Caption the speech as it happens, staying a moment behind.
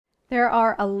There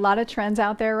are a lot of trends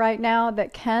out there right now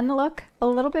that can look a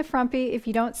little bit frumpy if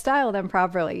you don't style them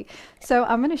properly. So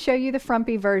I'm going to show you the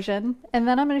frumpy version, and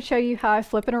then I'm going to show you how I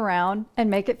flip it around and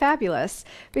make it fabulous,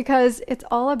 because it's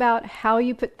all about how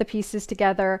you put the pieces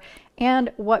together and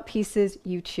what pieces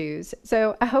you choose.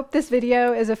 So I hope this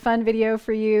video is a fun video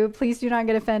for you. Please do not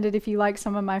get offended if you like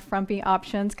some of my frumpy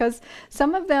options, because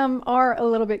some of them are a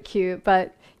little bit cute,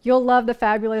 but you'll love the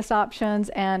fabulous options,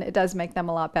 and it does make them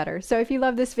a lot better. So if you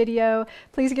love this video,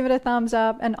 please give it a thumbs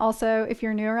up. And also, if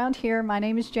you're new around here, my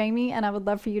name is Jamie, and I would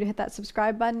love for you to hit that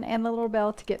subscribe button and the little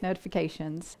bell to get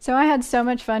notifications. So I had so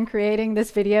much fun creating this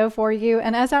video for you,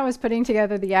 and as I was putting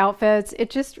together the outfits,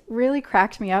 it just really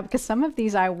cracked me up, because some of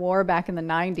these I wore back in the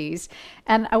 90s,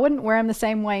 and I wouldn't wear them the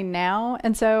same way now.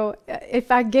 And so if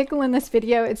I giggle in this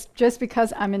video, it's just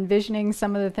because I'm envisioning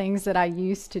some of the things that I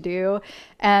used to do,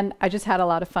 and I just had a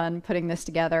lot of fun putting this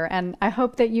together, and I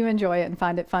hope that you enjoy it and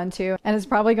find it fun too. And it's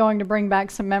probably going to bring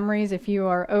back some memories if you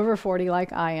are over 40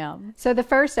 like I am. So the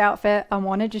first outfit I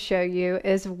wanted to show you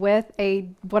is with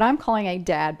what I'm calling a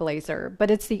dad blazer,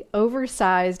 but it's the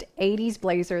oversized 80s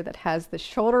blazer that has the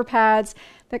shoulder pads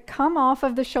that come off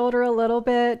of the shoulder a little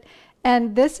bit.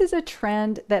 And this is a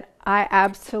trend that I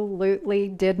absolutely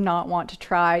did not want to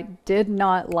try, did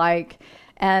not like.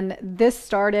 And this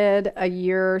started a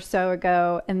year or so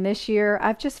ago, and this year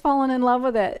I've just fallen in love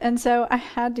with it. And so I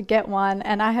had to get one,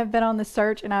 and I have been on the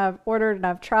search, and I've ordered and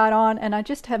I've tried on, and I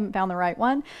just haven't found the right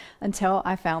one until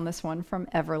I found this one from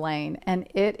Everlane. And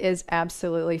it is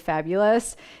absolutely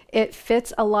fabulous. It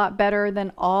fits a lot better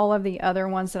than all of the other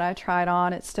ones that I tried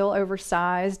on. It's still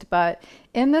oversized, but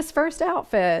in this first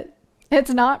outfit,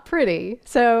 it's not pretty.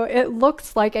 So it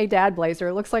looks like a dad blazer.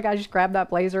 It looks like I just grabbed that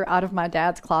blazer out of my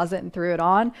dad's closet and threw it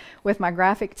on with my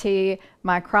graphic tee,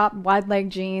 my cropped wide leg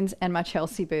jeans, and my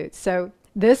Chelsea boots. So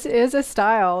this is a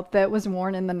style that was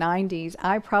worn in the 90s.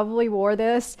 I probably wore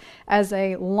this as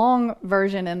a long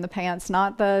version in the pants,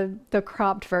 not the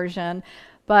cropped version.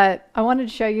 But I wanted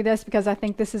to show you this because I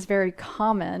think this is very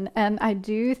common, and I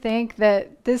do think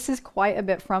that this is quite a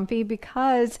bit frumpy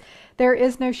because there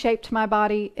is no shape to my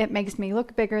body. It makes me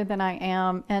look bigger than I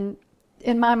am, and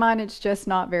in my mind it's just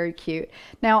not very cute.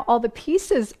 Now all the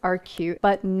pieces are cute,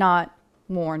 but not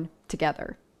worn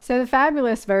together. So the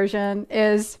fabulous version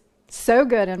is so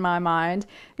good in my mind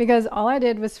because all I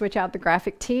did was switch out the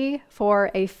graphic tee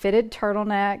for a fitted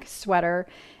turtleneck sweater.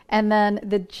 And then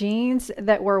the jeans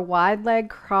that were wide leg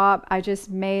crop, I just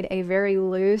made a very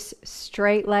loose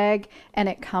straight leg, and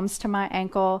it comes to my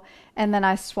ankle. And then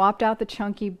I swapped out the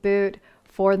chunky boot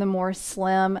for the more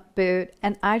slim boot.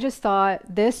 And I just thought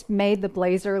this made the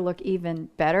blazer look even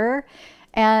better.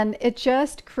 And it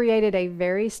just created a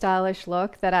very stylish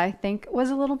look that I think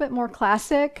was a little bit more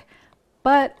classic,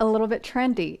 but a little bit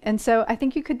trendy. And so I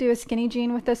think you could do a skinny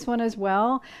jean with this one as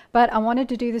well, but I wanted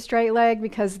to do the straight leg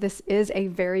because this is a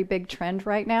very big trend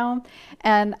right now.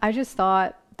 And I just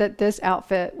thought that this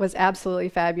outfit was absolutely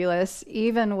fabulous.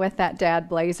 Even with that dad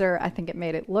blazer, I think it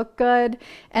made it look good.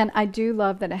 And I do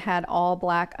love that it had all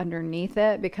black underneath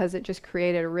it because it just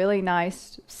created a really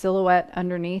nice silhouette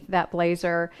underneath that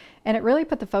blazer. And it really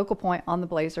put the focal point on the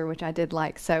blazer, which I did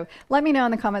like. So let me know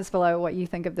in the comments below what you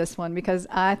think of this one because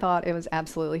I thought it was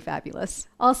absolutely fabulous.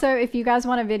 Also, if you guys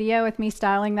want a video with me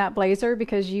styling that blazer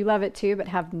because you love it too but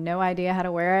have no idea how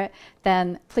to wear it,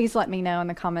 then please let me know in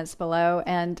the comments below.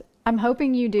 And I'm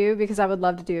hoping you do because I would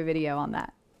love to do a video on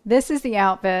that. This is the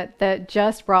outfit that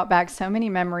just brought back so many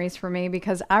memories for me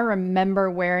because I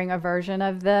remember wearing a version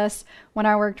of this when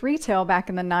I worked retail back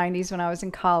in the 90s when I was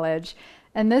in college.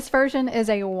 And this version is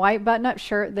a white button-up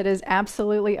shirt that is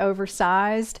absolutely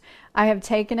oversized. I have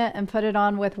taken it and put it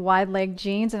on with wide leg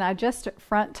jeans, and I just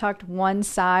front tucked one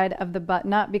side of the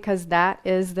button-up because that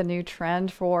is the new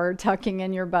trend for tucking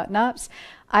in your button-ups.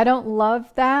 I don't love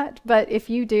that, but if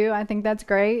you do, I think that's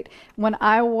great. When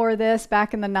I wore this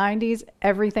back in the 90s,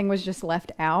 everything was just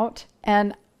left out,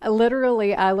 and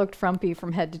literally I looked frumpy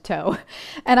from head to toe.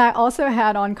 And I also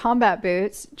had on combat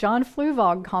boots, John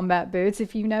Fluvog combat boots.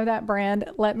 If you know that brand,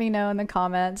 let me know in the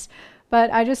comments. But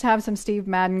I just have some Steve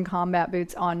Madden combat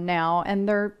boots on now, and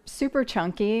they're super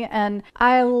chunky, and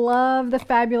I love the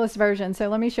fabulous version. So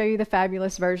let me show you the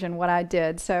fabulous version, what I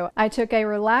did. So I took a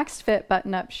relaxed fit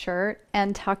button-up shirt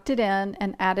and tucked it in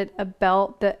and added a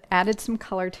belt that added some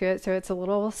color to it. So it's a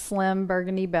little slim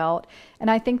burgundy belt, and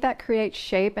I think that creates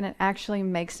shape, and it actually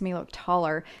makes me look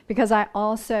taller because I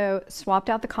also swapped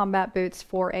out the combat boots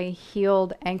for a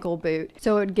heeled ankle boot.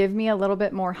 So it would give me a little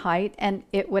bit more height, and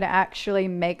it would actually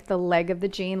make the leg of the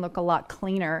jean look a lot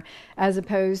cleaner as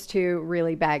opposed to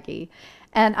really baggy.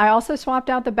 And I also swapped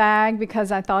out the bag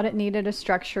because I thought it needed a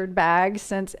structured bag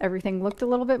since everything looked a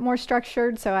little bit more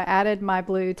structured. So I added my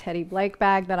blue Teddy Blake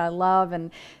bag that I love, and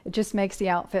it just makes the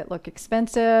outfit look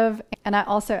expensive. And I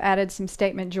also added some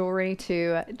statement jewelry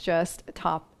to just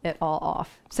top it all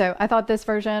off. So I thought this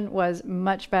version was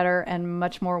much better and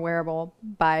much more wearable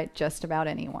by just about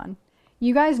anyone.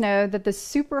 You guys know that the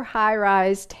super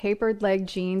high-rise tapered leg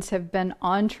jeans have been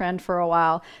on trend for a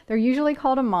while. They're usually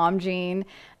called a mom jean,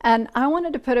 and I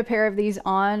wanted to put a pair of these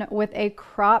on with a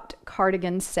cropped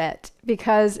cardigan set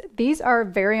because these are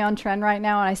very on trend right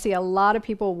now, and I see a lot of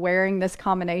people wearing this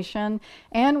combination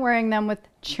and wearing them with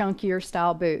chunkier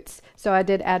style boots. So I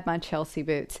did add my Chelsea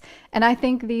boots, and I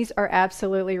think these are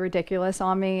absolutely ridiculous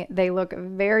on me. They look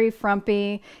very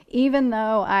frumpy. Even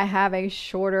though I have a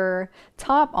shorter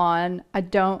top on, I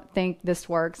don't think this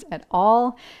works at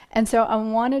all. And so I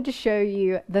wanted to show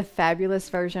you the fabulous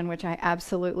version, which I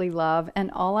absolutely love. And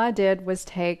all I did was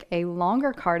take a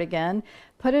longer cardigan,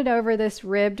 put it over this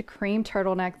ribbed cream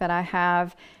turtleneck that I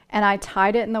have, and I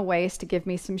tied it in the waist to give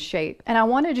me some shape. And I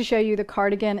wanted to show you the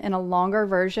cardigan in a longer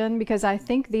version because I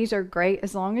think these are great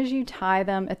as long as you tie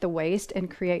them at the waist and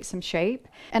create some shape.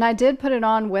 And I did put it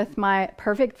on with my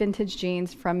perfect vintage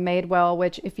jeans from Madewell,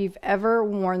 which if you've ever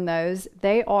worn those,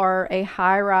 they are a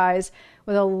high rise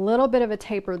with a little bit of a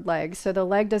tapered leg, so the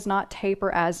leg does not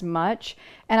taper as much,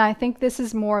 and I think this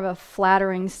is more of a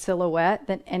flattering silhouette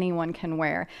that anyone can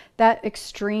wear. That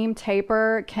extreme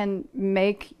taper can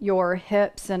make your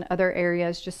hips and other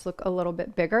areas just look a little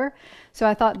bit bigger, so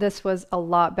I thought this was a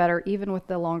lot better even with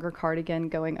the longer cardigan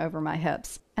going over my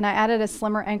hips. And I added a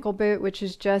slimmer ankle boot, which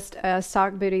is just a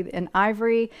sock bootie in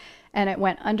ivory, and it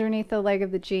went underneath the leg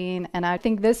of the jean, and I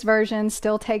think this version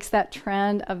still takes that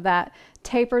trend of that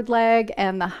tapered leg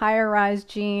and the higher rise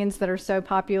jeans that are so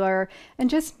popular and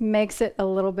just makes it a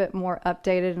little bit more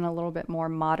updated and a little bit more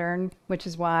modern, which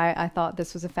is why I thought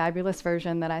this was a fabulous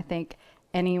version that I think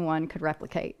anyone could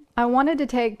replicate. I wanted to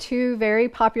take two very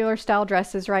popular style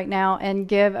dresses right now and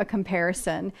give a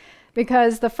comparison,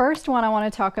 because the first one I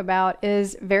want to talk about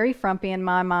is very frumpy in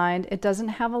my mind. It doesn't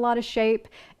have a lot of shape,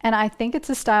 and I think it's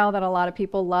a style that a lot of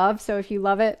people love. So if you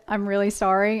love it, I'm really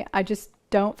sorry. I just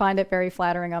don't find it very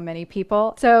flattering on many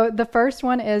people. So the first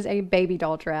one is a baby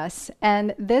doll dress,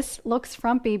 and this looks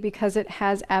frumpy because it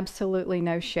has absolutely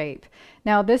no shape.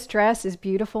 Now this dress is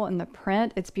beautiful in the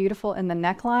print, it's beautiful in the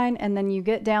neckline, and then you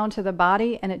get down to the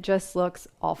body and it just looks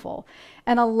awful.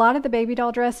 And a lot of the baby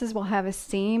doll dresses will have a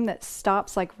seam that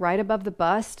stops like right above the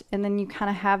bust, and then you kind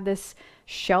of have this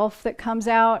shelf that comes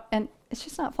out, and it's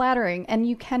just not flattering. And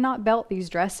you cannot belt these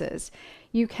dresses.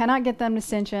 You cannot get them to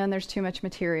cinch in. There's too much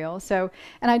material. So,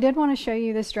 and I did want to show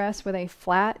you this dress with a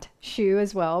flat shoe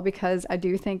as well, because I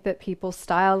do think that people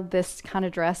style this kind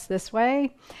of dress this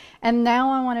way. And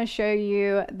now I want to show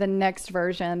you the next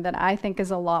version that I think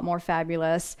is a lot more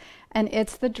fabulous. And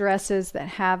it's the dresses that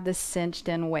have the cinched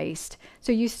in waist.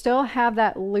 So you still have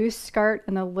that loose skirt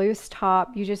and the loose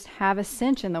top, you just have a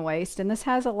cinch in the waist, and this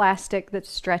has elastic that's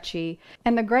stretchy.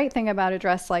 And the great thing about a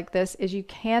dress like this is you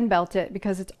can belt it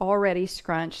because it's already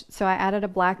scrunched. So I added a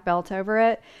black belt over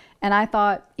it, and I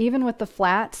thought even with the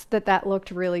flats that looked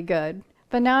really good.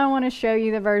 But now I want to show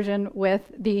you the version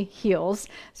with the heels.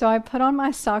 So I put on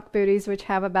my sock booties, which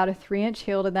have about a 3-inch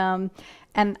heel to them,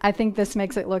 and I think this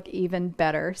makes it look even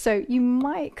better. So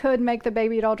you could make the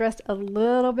baby doll dress a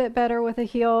little bit better with a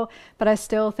heel, but I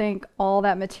still think all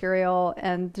that material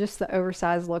and just the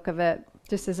oversized look of it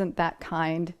just isn't that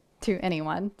kind to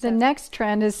anyone. The next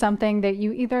trend is something that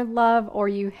you either love or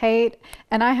you hate,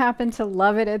 and I happen to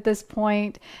love it at this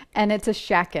point, and it's a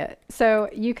shacket. So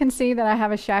you can see that I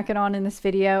have a shacket on in this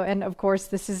video, and of course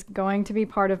this is going to be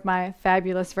part of my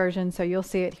fabulous version, so you'll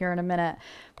see it here in a minute.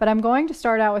 But I'm going to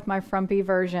start out with my frumpy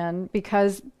version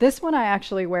because this one I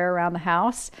actually wear around the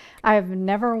house. I have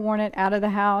never worn it out of the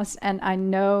house, and I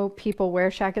know people wear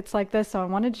shackets like this, so I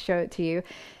wanted to show it to you.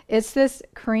 It's this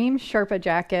cream Sherpa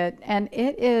jacket, and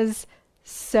it is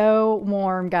so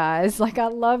warm, guys. Like, I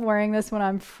love wearing this when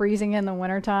I'm freezing in the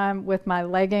wintertime with my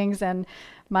leggings and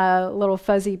my little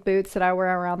fuzzy boots that I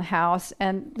wear around the house,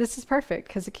 and this is perfect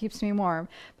because it keeps me warm.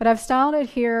 But I've styled it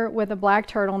here with a black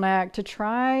turtleneck to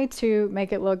try to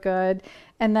make it look good,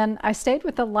 and then I stayed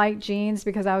with the light jeans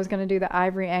because I was going to do the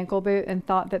ivory ankle boot and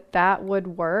thought that would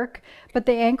work, but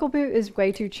the ankle boot is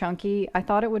way too chunky. I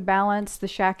thought it would balance the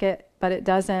shacket, but it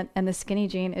doesn't, and the skinny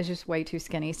jean is just way too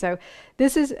skinny. So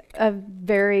this is a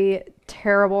very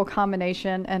terrible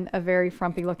combination and a very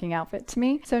frumpy looking outfit to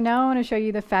me. So now I want to show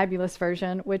you the fabulous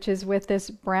version, which is with this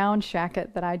brown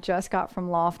shacket that I just got from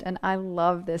Loft, and I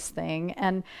love this thing.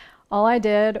 And all I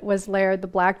did was layer the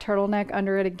black turtleneck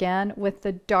under it again with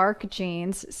the dark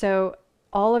jeans. So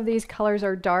all of these colors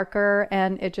are darker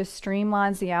and it just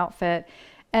streamlines the outfit.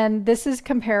 And this is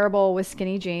comparable with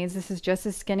skinny jeans. This is just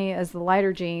as skinny as the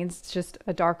lighter jeans. It's just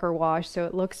a darker wash, so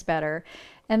it looks better.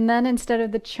 And then instead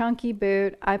of the chunky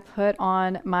boot, I put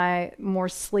on my more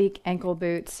sleek ankle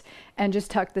boots and just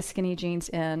tuck the skinny jeans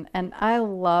in. And I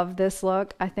love this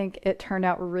look. I think it turned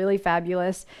out really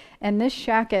fabulous. And this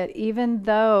Shacket, even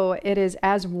though it is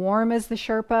as warm as the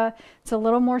Sherpa, it's a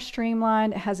little more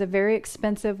streamlined. It has a very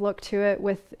expensive look to it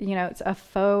with, you know, it's a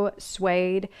faux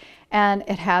suede. And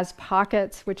it has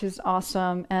pockets, which is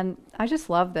awesome. And I just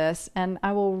love this. And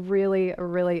I will really,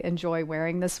 really enjoy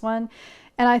wearing this one.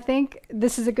 And I think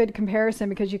this is a good comparison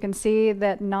because you can see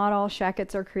that not all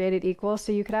Shackets are created equal.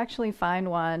 So you could actually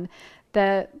find one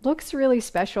that looks really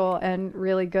special and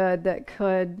really good that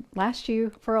could last you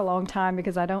for a long time,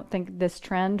 because I don't think this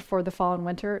trend for the fall and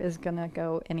winter is gonna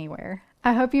go anywhere.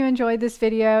 I hope you enjoyed this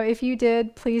video. If you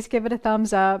did, please give it a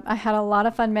thumbs up. I had a lot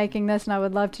of fun making this, and I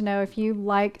would love to know if you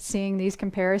like seeing these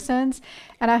comparisons.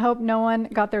 And I hope no one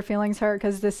got their feelings hurt,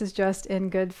 because this is just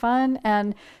in good fun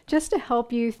and just to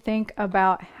help you think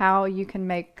about how you can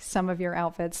make some of your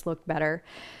outfits look better.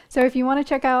 So if you want to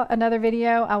check out another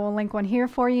video, I will link one here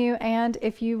for you. And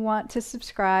if you want to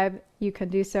subscribe, you can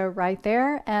do so right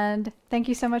there. And thank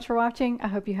you so much for watching. I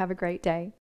hope you have a great day.